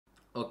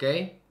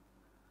Okay.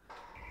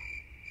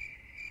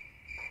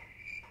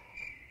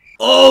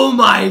 Oh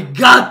my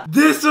god!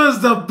 This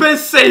was the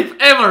best save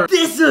ever!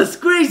 This was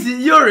crazy!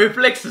 Your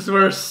reflexes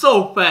were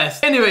so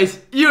fast!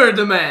 Anyways, you're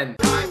the man!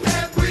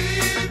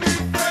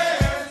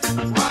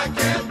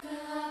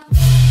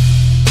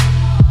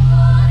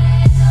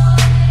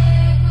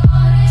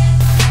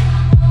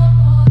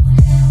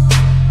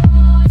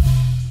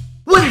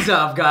 What is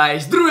up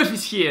guys, Drumev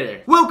is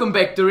here! Welcome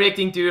back to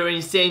reacting to your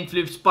insane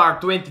flips part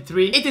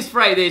 23. It is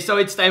Friday, so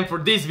it's time for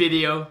this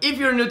video. If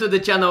you're new to the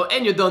channel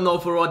and you don't know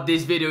for what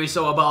this video is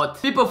all about,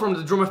 people from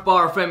the Drumev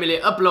Power family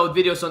upload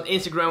videos on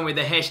Instagram with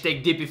the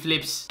hashtag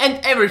DPFlips,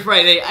 and every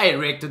Friday I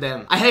react to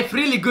them. I have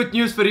really good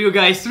news for you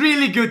guys,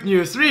 really good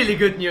news.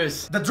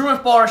 The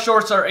Drumev Power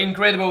shorts are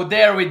incredible,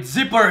 they're with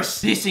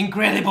zippers. These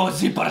incredible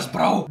zippers,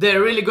 bro.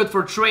 They're really good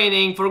for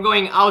training, for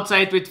going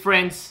outside with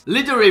friends,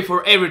 literally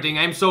for everything.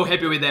 I'm so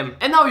happy with them.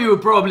 And now you will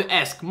probably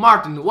ask,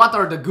 Martin, what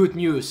are the good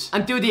news?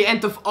 Until the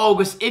end of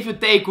August, if you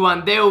take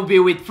one, they will be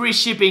with free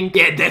shipping.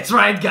 Yeah, that's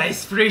right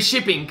guys, free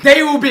shipping.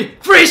 They will be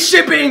free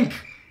shipping!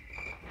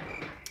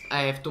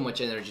 I have too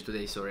much energy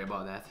today, sorry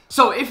about that.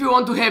 So, if you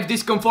want to have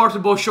these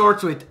comfortable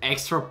shorts with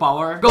extra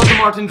power, go to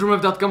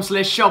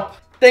martindrumev.com/shop.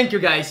 Thank you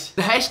guys.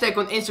 The hashtag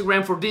on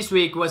Instagram for this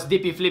week was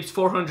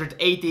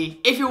DPFlips480.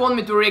 If you want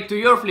me to react to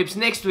your flips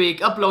next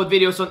week, upload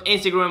videos on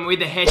Instagram with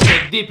the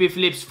hashtag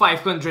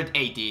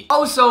DPFlips580.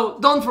 Also,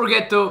 don't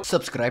forget to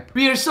subscribe.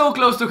 We are so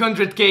close to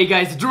 100k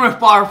guys. The Drumev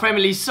Power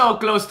family is so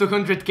close to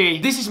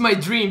 100k. This is my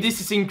dream. This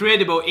is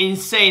incredible,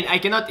 insane. I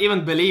cannot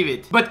even believe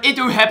it. But it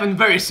will happen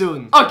very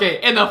soon. Okay,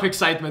 enough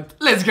excitement.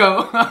 Let's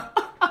go.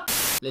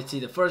 Let's see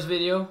the first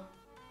video.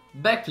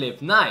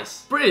 Backflip,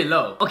 nice. Pretty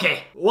low.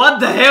 Okay, what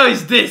the hell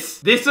is this?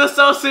 This was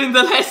also in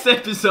the last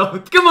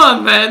episode. Come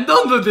on, man,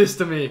 don't do this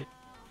to me.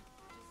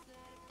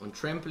 On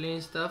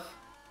trampoline stuff.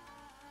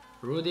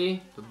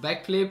 Rudy, to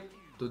backflip,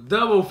 to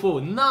double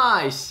full,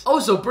 nice.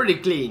 Also pretty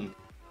clean.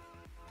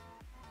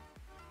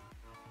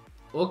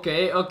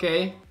 Okay,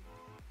 okay.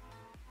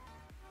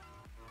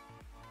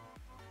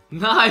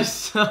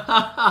 Nice.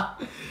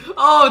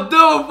 Oh,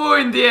 double full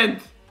in the end.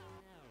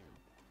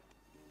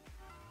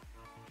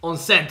 On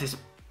sand is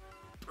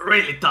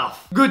really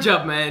tough. Good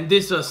job, man.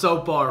 This was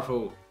so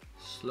powerful.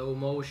 Slow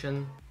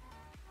motion.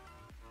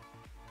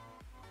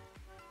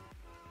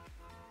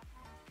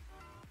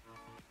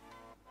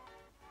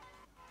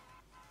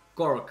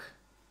 Kock.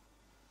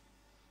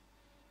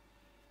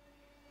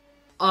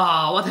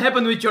 Ah, what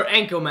happened with your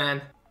ankle,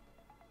 man?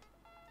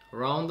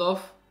 Round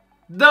off.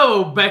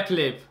 Double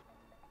backflip.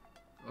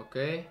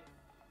 Okay.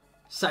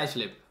 Side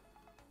flip.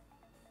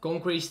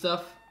 Concrete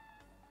stuff.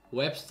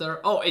 Webster.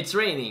 Oh, it's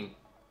raining.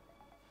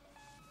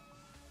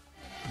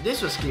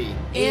 This was clean.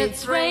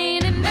 It's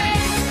raining men.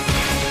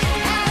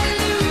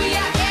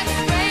 Hallelujah,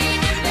 it's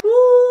raining men.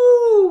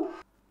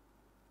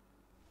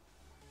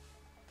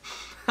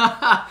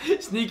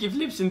 Woo! Sneaky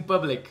flips in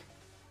public.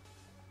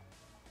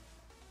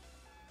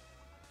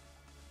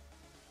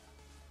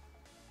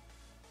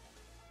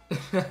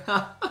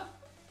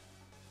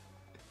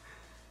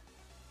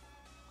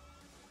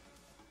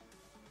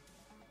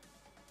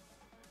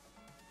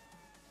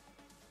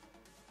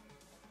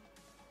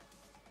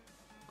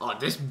 Oh,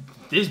 this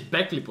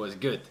backflip was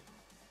good.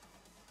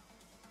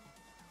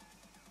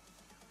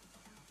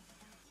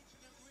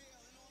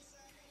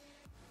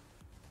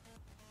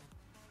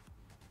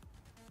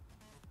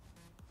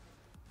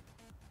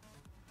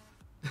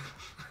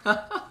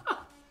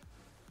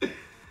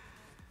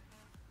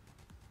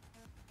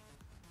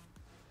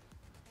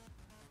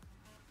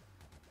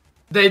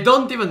 They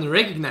don't even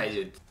recognize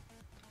it.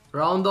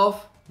 Round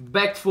off.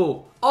 Back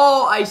full.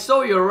 Oh, I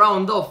saw your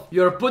round off.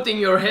 You're putting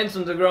your hands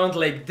on the ground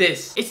like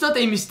this. It's not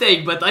a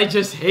mistake, but I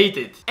just hate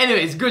it.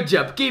 Anyways, good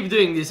job. Keep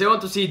doing this. I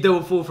want to see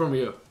double full from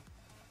you.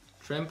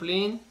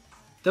 Trampoline.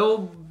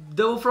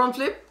 Double front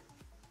flip.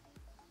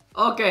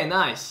 Okay,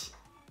 nice.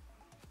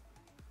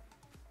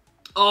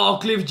 Oh,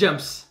 cliff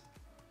jumps.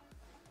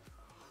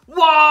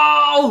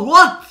 Wow,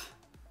 what?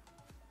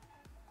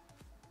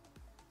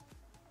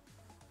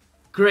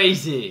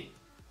 Crazy.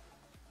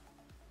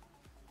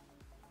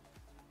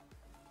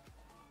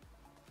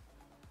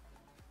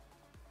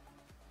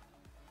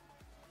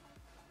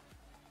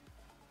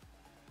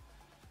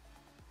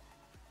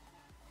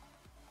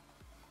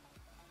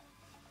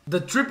 The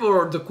triple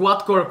or the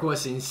quad cork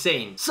was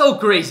insane. So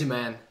crazy,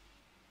 man.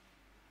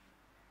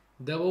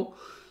 Double.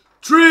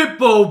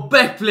 Triple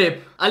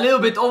backflip. A little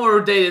bit over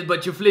rotated,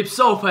 but you flip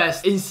so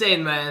fast.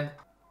 Insane, man.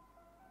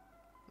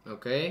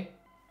 Okay.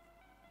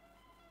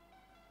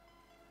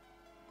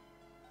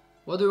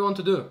 What do we want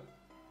to do?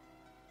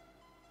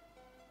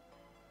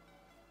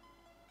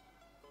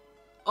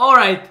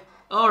 Alright,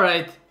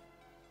 alright.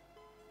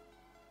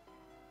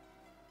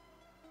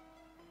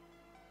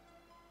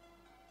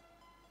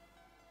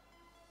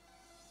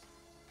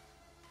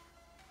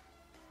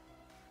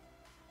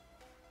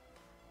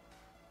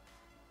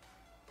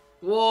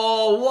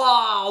 Whoa,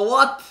 wow,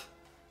 what?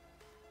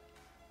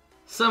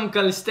 Some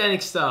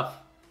calisthenic stuff.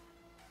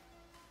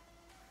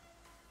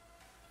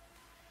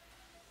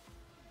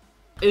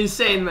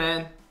 Insane,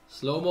 man.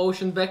 Slow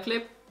motion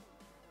backflip.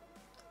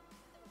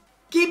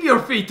 Keep your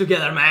feet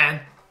together,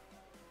 man.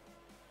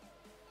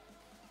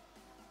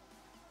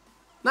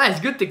 Nice,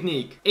 good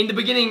technique. In the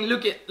beginning,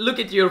 look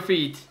at your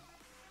feet.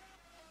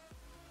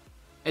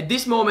 At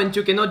this moment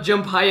you cannot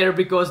jump higher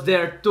because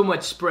they're too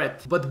much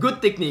spread. But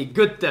good technique,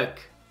 good tuck.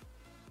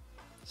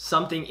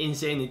 Something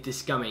insane it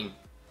is coming.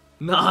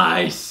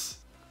 Nice!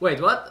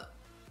 Wait, what?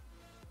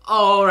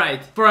 Oh,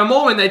 alright. For a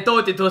moment I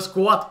thought it was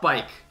quad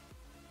pike.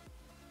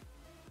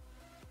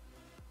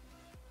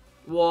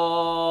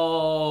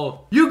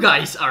 Whoa! You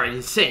guys are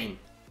insane.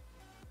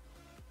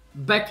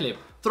 Backflip.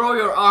 Throw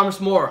your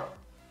arms more.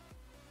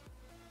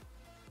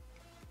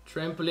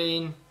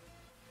 Trampoline.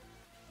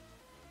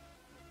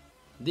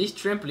 This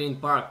trampoline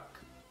park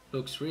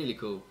looks really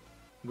cool.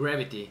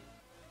 Gravity.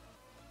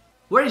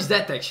 Where is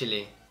that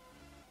actually?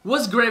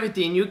 Was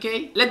Gravity in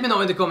UK? Let me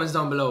know in the comments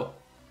down below.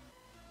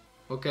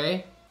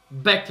 Okay.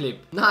 Backflip.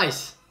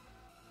 Nice.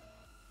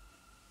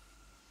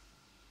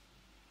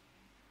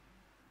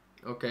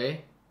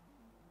 Okay.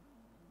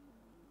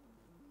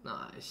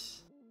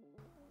 Nice.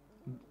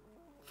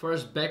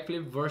 First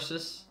backflip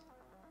versus...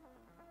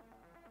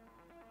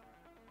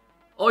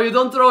 Oh, you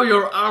don't throw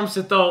your arms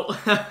at all.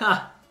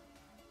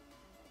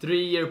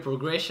 3-year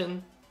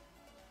progression.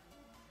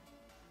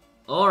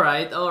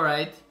 Alright,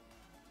 alright.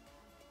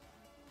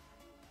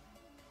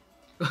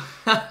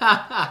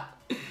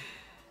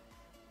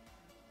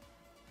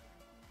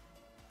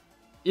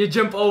 You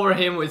jump over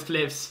him with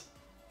flips.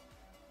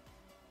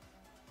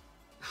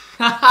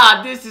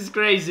 This is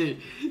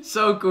crazy.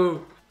 So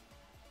cool.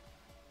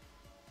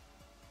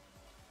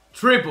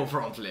 Triple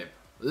front flip.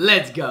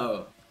 Let's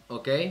go.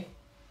 Okay.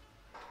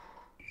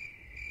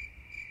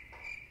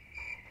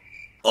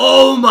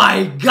 Oh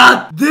my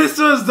god! This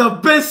was the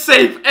best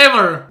save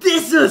ever!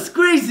 This was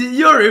crazy!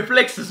 Your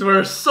reflexes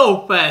were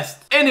so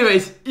fast!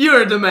 Anyways,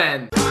 you're the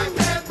man!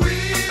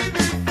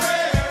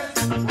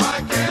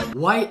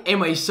 Why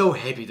am I so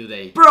happy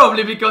today?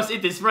 Probably because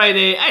it is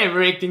Friday, I am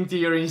reacting to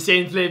your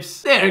insane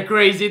flips. They're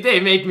crazy, they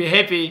make me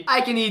happy.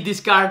 I can eat this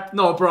card,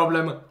 no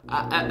problem.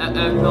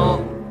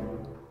 No.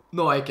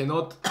 No, I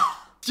cannot.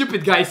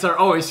 Stupid guys are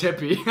always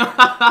happy.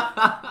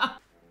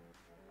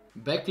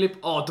 Backflip,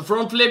 oh, to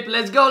front flip,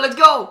 let's go, let's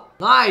go!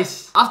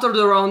 Nice! After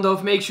the round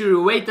off, make sure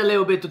you wait a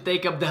little bit to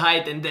take up the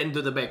height and then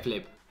do the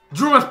backflip.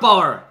 Drumev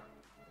power!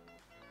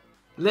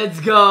 Let's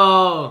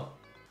go!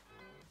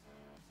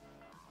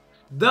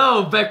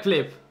 Double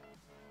backflip!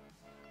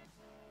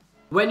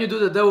 When you do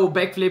the double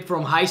backflip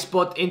from high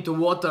spot into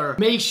water,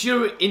 make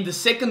sure in the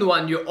second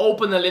one you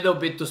open a little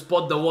bit to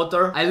spot the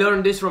water. I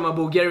learned this from a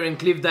Bulgarian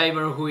cliff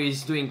diver who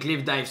is doing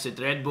cliff dives at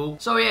Red Bull.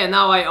 So yeah,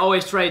 now I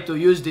always try to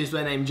use this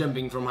when I'm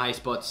jumping from high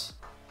spots.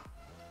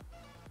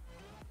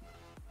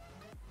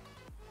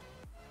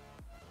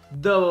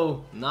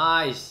 Double,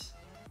 nice.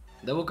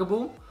 Double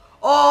kaboom.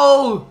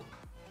 Oh!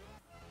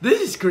 This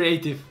is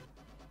creative.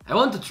 I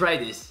want to try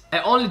this.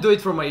 I only do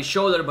it from my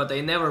shoulder, but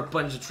I never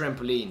punch the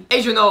trampoline.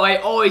 As you know, I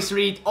always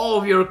read all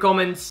of your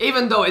comments.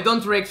 Even though I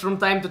don't react from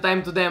time to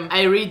time to them,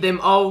 I read them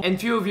all. And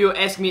few of you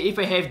ask me if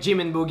I have gym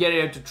in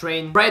Bulgaria to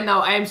train. Right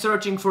now I am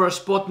searching for a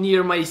spot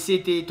near my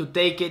city to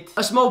take it.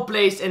 A small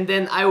place, and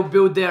then I will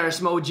build there a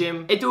small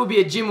gym. It will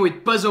be a gym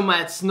with puzzle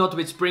mats, not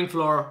with spring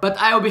floor. But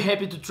I will be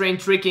happy to train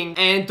tricking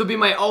and to be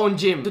my own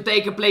gym. To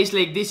take a place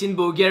like this in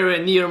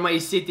Bulgaria near my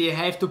city, I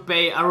have to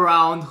pay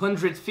around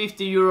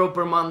 150 euro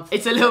per month.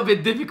 It's a little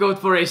bit difficult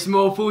for a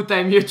small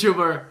full-time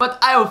YouTuber, but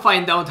I will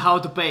find out how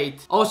to pay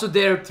it. Also,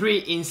 there are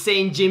 3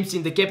 insane gyms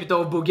in the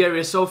capital of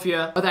Bulgaria,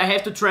 Sofia, but I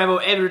have to travel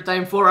every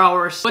time 4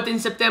 hours. But in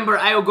September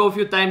I will go a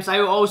few times. I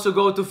will also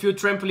go to a few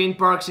trampoline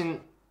parks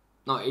in...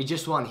 No, it's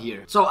just one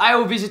here. So I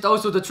will visit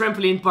also the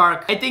trampoline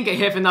park. I think I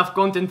have enough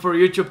content for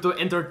YouTube to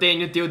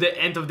entertain you till the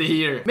end of the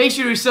year. Make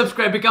sure you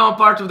subscribe, become a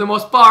part of the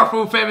most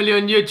powerful family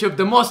on YouTube,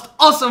 the most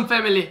awesome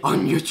family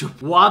on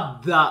YouTube.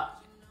 What the...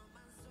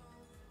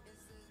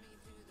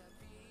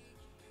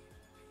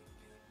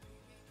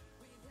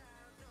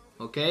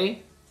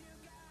 Okay.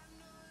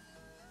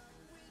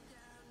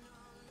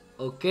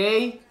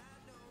 Okay.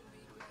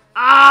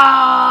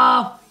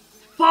 Ah,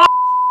 fuck!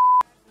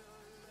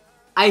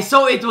 I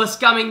saw it was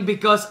coming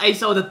because I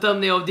saw the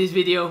thumbnail of this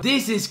video.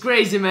 This is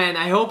crazy, man.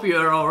 I hope you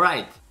are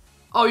alright.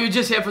 Oh, you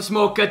just have a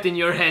small cut in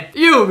your head.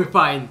 You'll be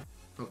fine.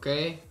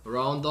 Okay,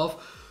 round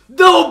off.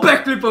 Double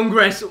backflip on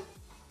grass.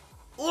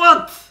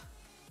 What?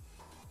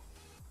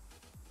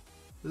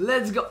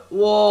 Let's go.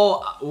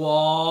 Whoa,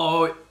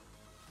 whoa.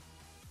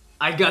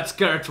 I got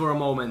scared for a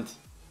moment.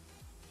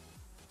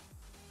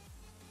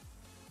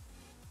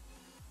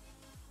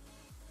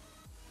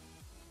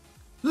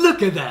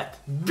 Look at that!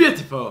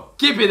 Beautiful!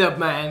 Keep it up,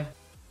 man!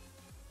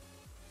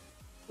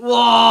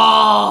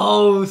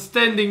 Whoa!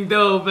 Standing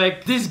double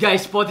back. This guy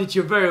spotted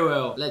you very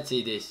well. Let's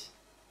see this.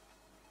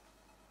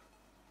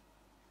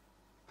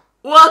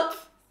 What?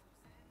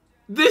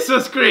 This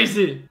was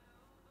crazy!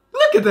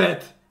 Look at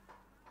that!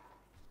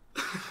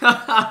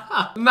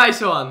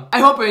 Nice one. I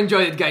hope you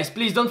enjoyed it, guys.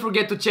 Please don't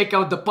forget to check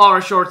out the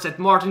power shorts at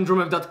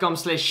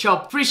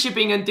martindrumev.com/shop. Free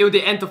shipping until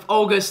the end of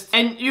August.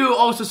 And you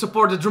also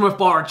support the Drumev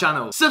Power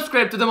channel.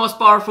 Subscribe to the most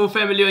powerful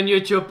family on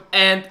YouTube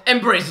and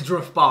embrace the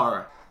Drumev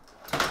Power.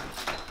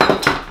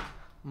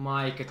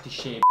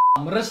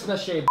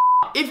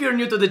 If you're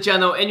new to the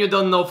channel and you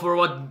don't know for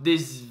what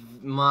this...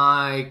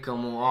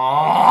 come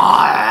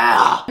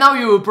on. Now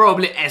you will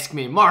probably ask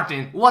me,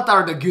 Martin, what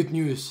are the good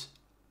news?